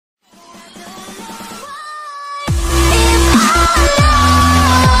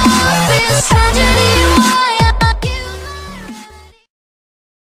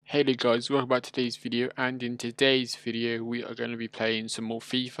Hey there guys, welcome back to today's video, and in today's video we are going to be playing some more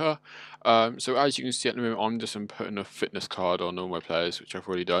FIFA. So as you can see at the moment, I'm just putting a fitness card on all my players, which I've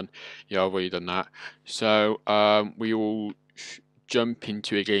already done. Yeah, I've already done that. So we will jump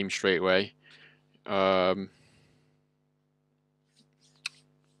into a game straight away.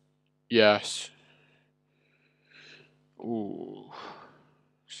 Yes. Ooh.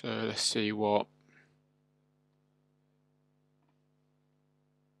 So let's see what.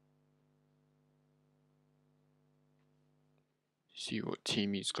 See what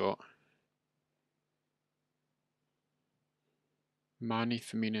team he's got. Mane,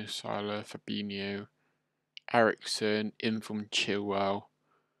 Firmino, Salah, Fabinho, Ericsson, in from Chilwell,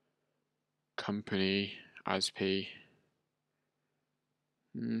 Company, Asp. Alright,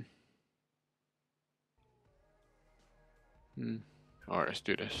 let's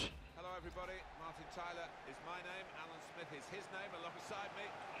do this. Hello everybody, Martin Tyler is my name, Alan Smith is his name alongside me,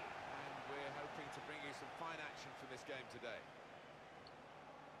 and we're hoping to bring you some fine action for this game today.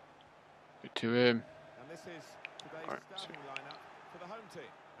 Good to him. And this is today's starting lineup for the home team.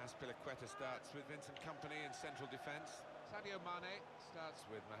 Azpilicueta starts with Vincent Kompany in central defence. Sadio Mane starts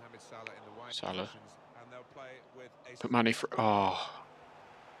with Mohamed Salah in the wide positions, and they'll play with a... Put Mane for... Oh.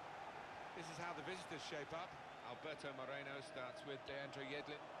 This is how the visitors shape up. Alberto Moreno starts with Deandre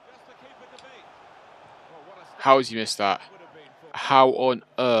Yedlin. Just to keep it beat. Well, how has he missed that? How on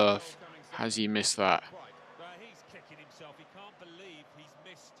earth has he missed that? He's kicking himself. He can't believe he's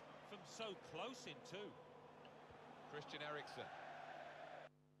missed from so close in too. Christian Eriksen.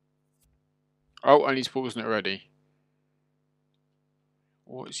 Oh, and his ball's not ready.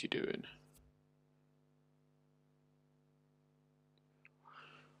 What is he doing?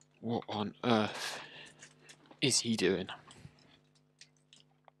 What on earth is he doing?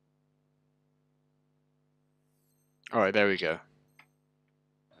 Alright, there we go.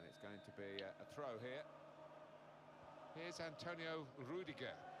 And it's going to be a throw here. Here's Antonio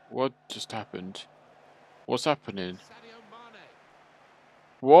Rudiger. What just happened? What's happening? Sadio Mane.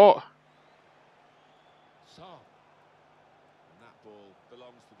 What? So, and that ball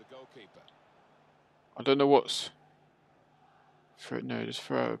belongs to the goalkeeper. I don't know what's... No, just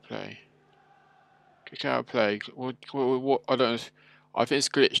throw out of play. Kick out of play. What? I don't know. I think it's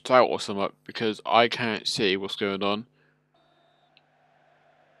glitched out or something because I can't see what's going on.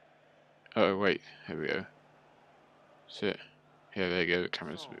 Oh wait, here we go. That's it. Yeah, there you go. The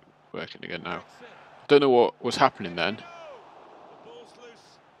camera's working again now. I don't know what was happening then.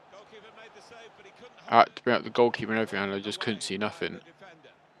 I had to bring out the goalkeeper and everything, and I just couldn't see nothing.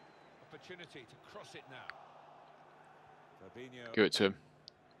 Give it to him.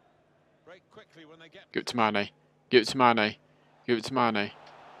 Give it to Mane. Give it to Mane. Give it to Mane.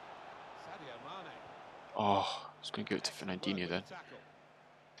 Oh, I was going to give it to Fernandinho then.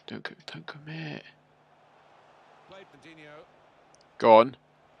 Don't commit. Go on.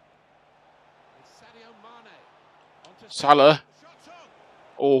 Salah.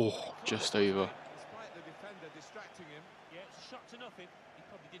 Oh, just over. Despite the defender distracting him, yeah, it's a shot to nothing. He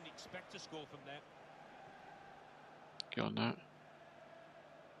probably didn't expect to score from there. Get on that.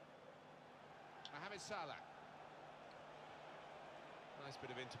 Mohamed Salah. Nice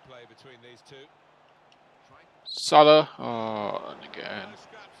bit of interplay between these two. Salah. Oh, and again. No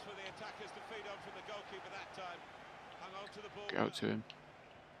scraps for the attackers to feed on from the goalkeeper that time. Hung on to the ball. Get out to him.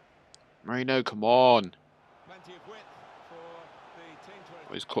 Marino, come on. Plenty of width for the team to...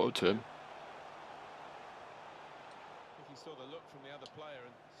 Oh, he's caught up to him. I think he saw the look from the other player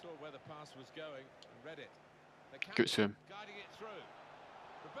and saw where the pass was going and read it. Give it to him. Guiding it through.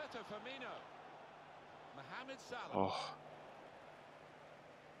 Roberto Firmino. Mohamed Salah. Oh.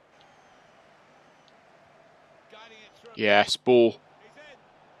 Yes, ball.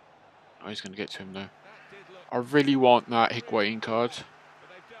 Oh, he's going to get to him though. I really want that Higuain card.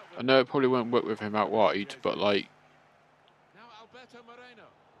 I know it probably won't work with him out wide, but like...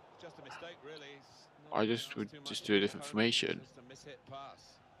 I just would just do a different formation.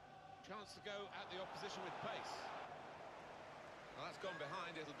 Chance to go at the opposition with pace. Well, that's gone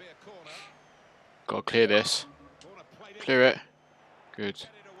behind. It'll be a corner. Gotta clear this. Clear it. Good.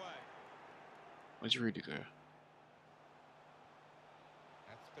 Where's Rudiger?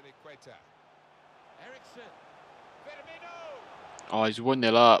 Azpilicueta. Ericsson. Firmino. Oh, he's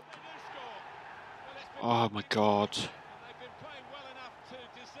 1-0 up. Oh my god. They've been playing well enough to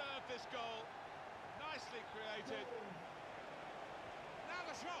deserve this goal. Nicely created. Now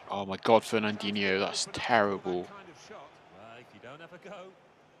the shot. Oh my god, Fernandinho, that's terrible. Kind of shot. If you don't have a go.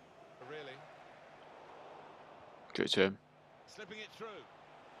 Really. Give it to him. Slipping it through.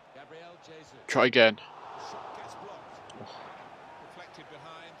 Gabriel Jesus. Try again. The shot gets blocked. deflected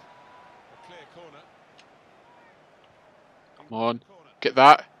behind. A clear corner. Come on, get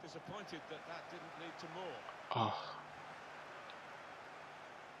that. Disappointed that that didn't lead to more. Oh.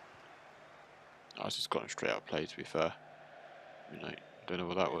 I was just got a straight up play, to be fair. I mean, like, I don't know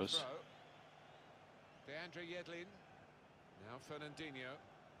what that was. DeAndre Yedlin. Now Fernandinho.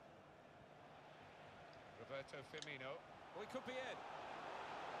 Roberto Firmino. Oh, he could be in.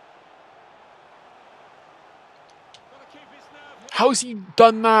 Gotta keep his nerve. How's he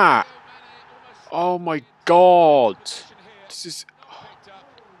done that? Oh my god. This is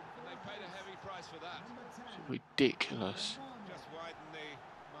ridiculous. Just widen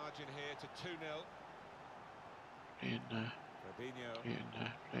the margin here to 2-0. Play in there. Robinho. Play in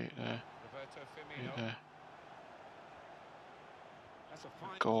there. Play it there. Roberto Play Firmino. it there. That's a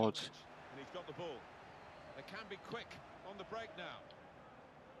fine God. challenge, and he's got the ball. They can be quick on the break now.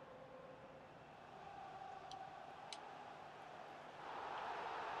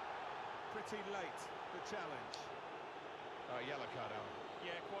 Pretty late, the challenge. Yellow card, Alan.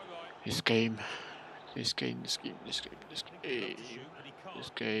 Yeah, quite right. This game. This game. This game. This game. This game. This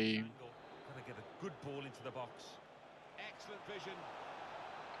game. Gotta get a good ball into the box. Excellent vision.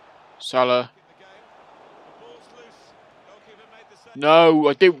 Salah. The ball's loose. Goalkeeper made the save. No,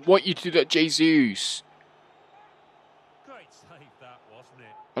 I didn't want you to do that, Jesus. Great save that, wasn't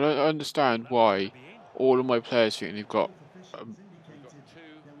it? I don't understand why all of my players think they've got a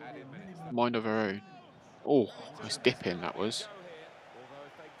mind of their own. Oh, nice dip in that was. Although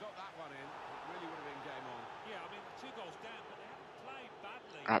if they got that one in, it really would have been game on. Yeah, I mean, 2 goals down, but they haven't played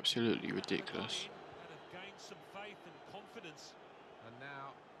badly. Absolutely ridiculous. Gained some faith and confidence. And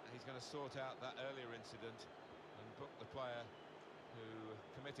now he's going to sort out that earlier incident and book the player who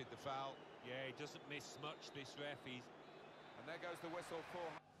committed the foul. Yeah, he doesn't miss much, this ref. And there goes the whistle for...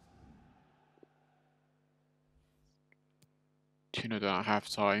 2-0 down at half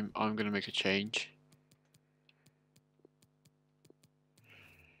time. I'm going to make a change.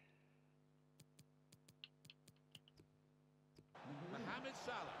 Mohamed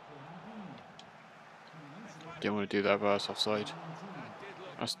Salah. Didn't want to do that, but that's offside.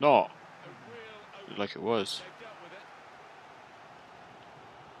 That's not. Looked like it was.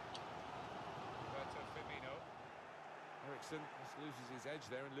 Roberto Firmino. Ericsson just loses his edge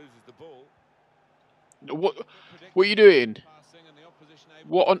there and loses the ball. What are you doing?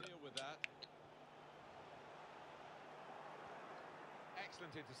 What on?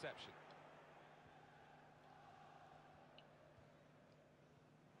 Excellent interception.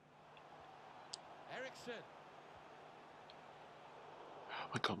 Ericsson. Oh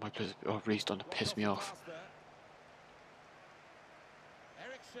my god, my players are really starting to piss me off.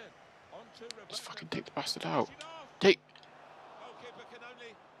 Just fucking take the bastard out. Take. Goalkeeper can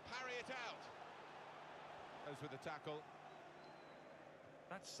only parry it out. Goes with the tackle.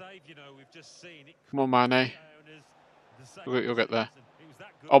 That save, you know, we've just seen it. Come on, Mane. You'll get there.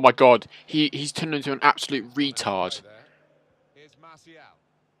 Oh my god, he's turned into an absolute retard. Here's Martial.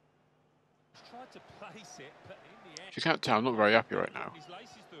 Tried to place it, but in the end, If you can't tell, I'm not very happy right now.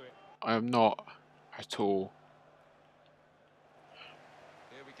 I am not at all.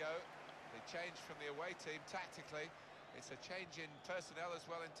 Here we go. They changed from the away team tactically. It's a change in personnel as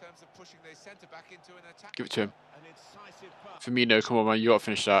well in terms of pushing their centre back into an attack. Give it to him. An incisive pass. Firmino, come on, man, you gotta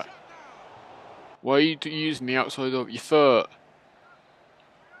finish that. Why are you using the outside of your foot?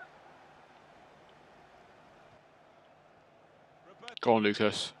 Go on,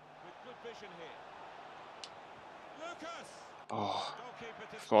 Lucas. Oh,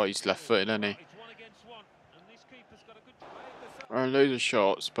 I forgot he's left-footed, isn't he? Running loads of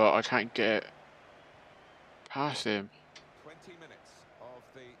shots, but I can't get past him. 20 minutes of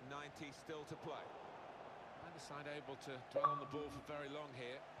the 90 still to play. Neither side able to dwell on the ball for very long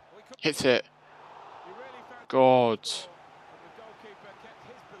here. Hits it. God.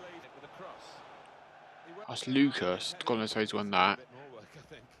 That's Lucas. God knows how he's won that.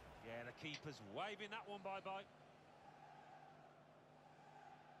 Yeah, the keeper's waving that one bye-bye.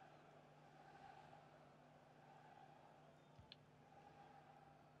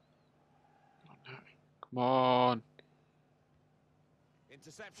 Come on.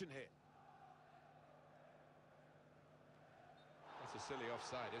 Interception here. That's a silly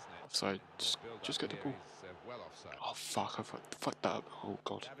offside, isn't it? Offside. Just get the ball. Well offside. Oh fuck! I fucked that up. Oh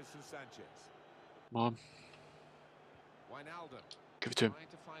god. Sanchez. Come on. Wijnaldum. Give it to him. Trying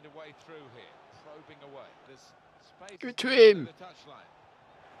to find a way through here, probing away. There's space. Give it to him. The touchline.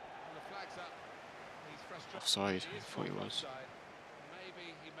 And the flag's up. He's frustrated. Offside. I thought he was.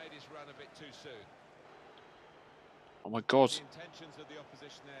 Maybe he made his run a bit too soon. Oh my god. The intentions of the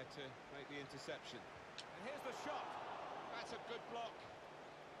opposition there to make the interception. And here's the shot. That's That's a good block.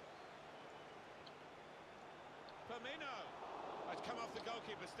 Firmino. It's come off the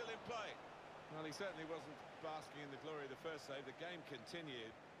goalkeeper, still in play. Well, he certainly wasn't basking in the glory of the first save. The game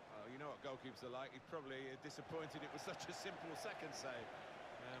continued. You know what goalkeepers are like. He's probably disappointed it was such a simple second save.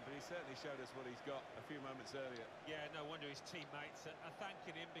 But he certainly showed us what he's got a few moments earlier. Yeah, no wonder his teammates are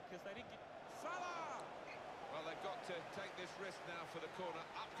thanking him because they didn't get... Salah! Well, they've got to take this risk now for the corner.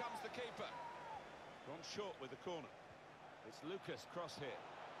 Up comes the keeper. Gone short with the corner. It's Lucas cross here.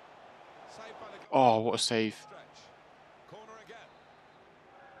 Saved by the... Oh, what a save. Stretch. Corner again.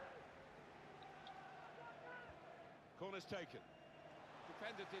 Corner's taken.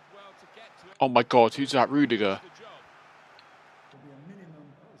 Defender did well to get to it. Oh my God, who's that? Rudiger.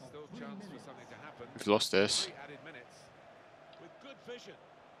 Still chance for something to happen. We've lost this. 3 added minutes. With good vision.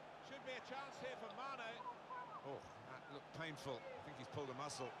 Should be a chance here for Mane. Oh, that looked painful. I think he's pulled a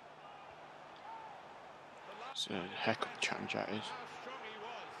muscle. It's a heck of a challenge that is. How strong he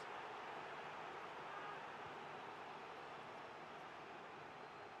was.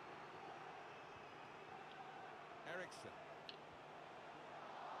 Ericsson.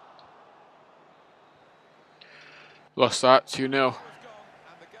 Lost that 2-0. And the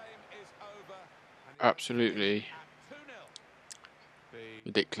game is over. Absolutely 2-0. The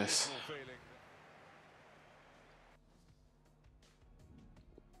ridiculous. dismal feeling.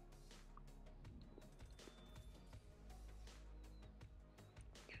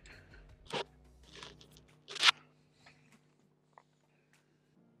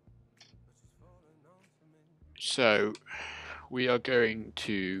 So we are going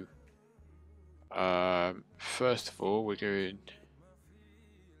to first of all we're going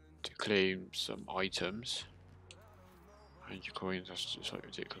to claim some items. 100 coins, that's just like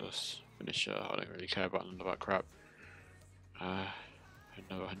ridiculous. Finisher, I don't really care about none of that crap.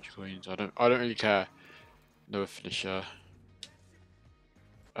 Another 100 coins, I don't really care. Another finisher.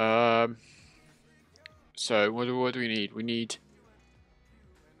 So what do we need? We need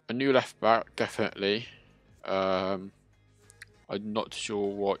a new left back, definitely. I'm not sure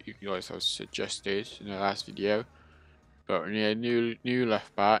what you guys have suggested in the last video, but we need a new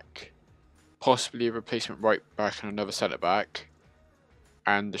left back, possibly a replacement right back and another centre back,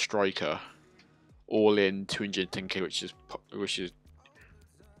 and the striker, all in 210k, which is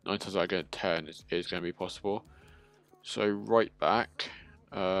 9 times out of 10 is going to be possible. So right back,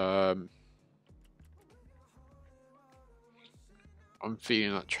 I'm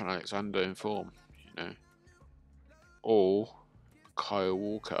feeling like Trent Alexander in form, you know, or Kyle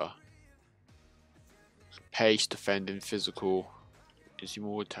Walker. Pace, defending, physical. Is he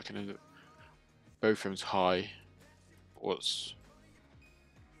more attacking? Both of them's high. What's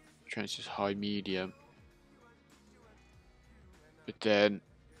Trent's is high, medium. But then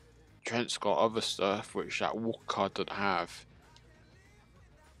Trent's got other stuff which that Walker card doesn't have.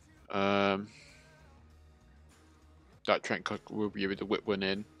 That Trent card will be able to whip one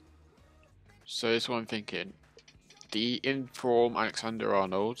in. So that's what I'm thinking. The in-form Alexander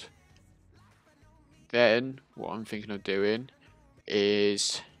Arnold. Then what I'm thinking of doing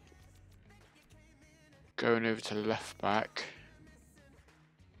is going over to the left back.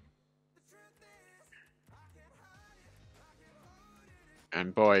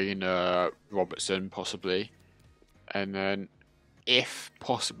 And buying Robertson possibly. And then if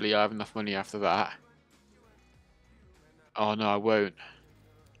possibly I have enough money after that. Oh no, I won't.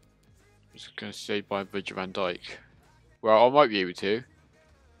 I'm just going to say buy Virgil van Dijk. Well, I might be able to.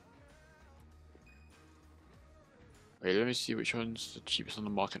 Wait, let me see which one's the cheapest on the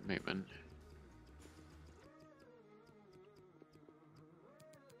market at the moment.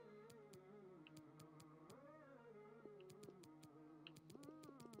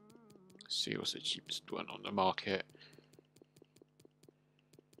 See what's the cheapest one on the market.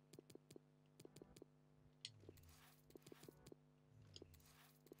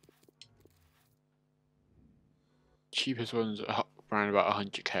 Cheapest one's around about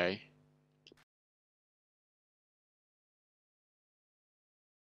 100k.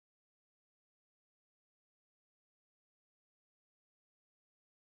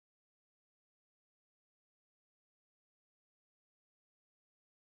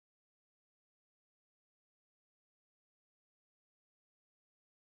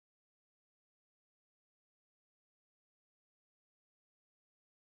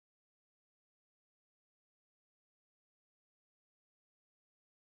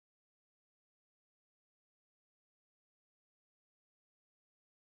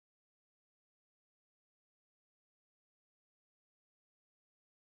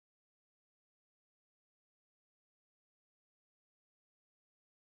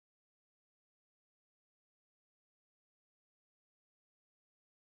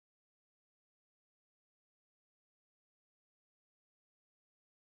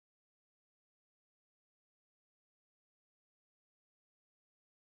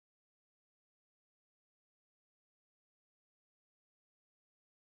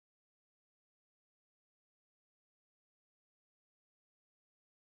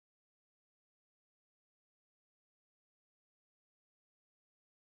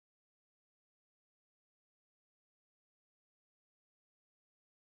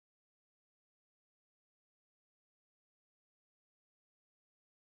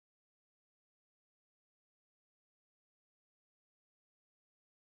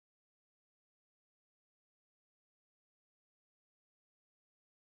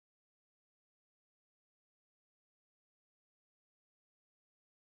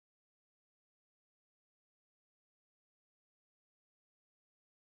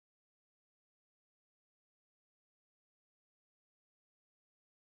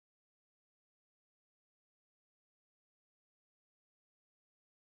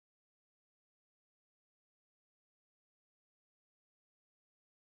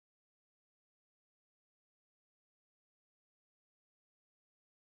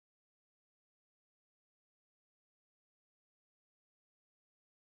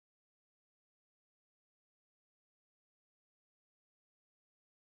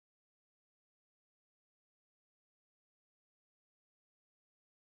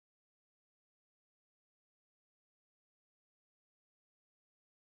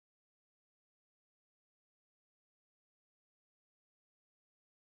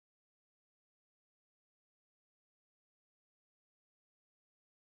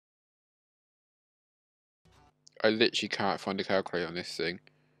 I literally can't find a calculator on this thing.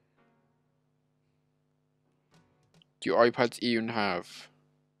 Do your iPads even have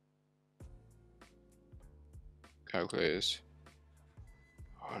calculators?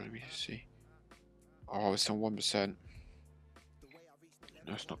 Oh, let me see. Oh, it's on 1%.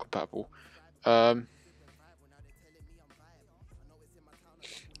 No, it's not compatible.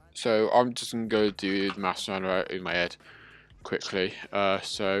 So I'm just gonna go do the maths right in my head quickly.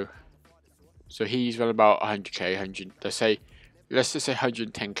 So he's run about 100k, 100. Let's just say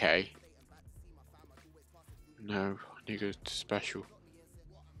 110k. No, I need to go to special.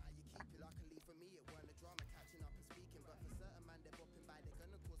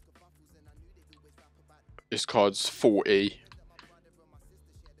 This card's 40,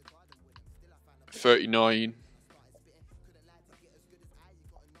 39,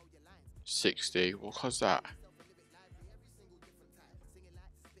 60. What card's that?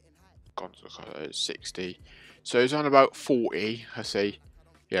 Gone to the card. It's 60. So it's on about 40. I say,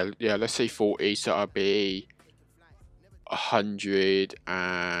 yeah. Let's say 40. So that'll be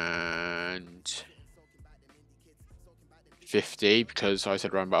 150 because I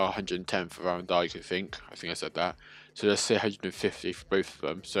said around about 110 for Van Dijk. I think I said that. So let's say 150 for both of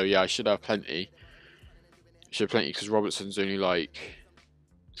them. So yeah, I should have plenty. Because Robertson's only like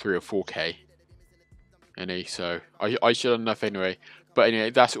 3 or 4k. So I should have enough anyway. But anyway,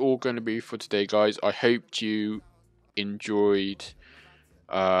 that's all going to be for today, guys. I hope you enjoyed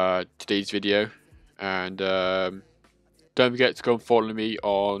today's video, and don't forget to go and follow me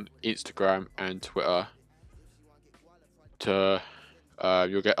on Instagram and Twitter.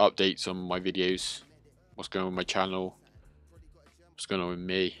 You'll get updates on my videos, what's going on with my channel, what's going on with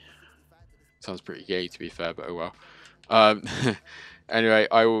me. Sounds pretty gay to be fair, but oh well. Anyway,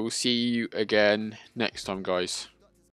 I will see you again next time, guys.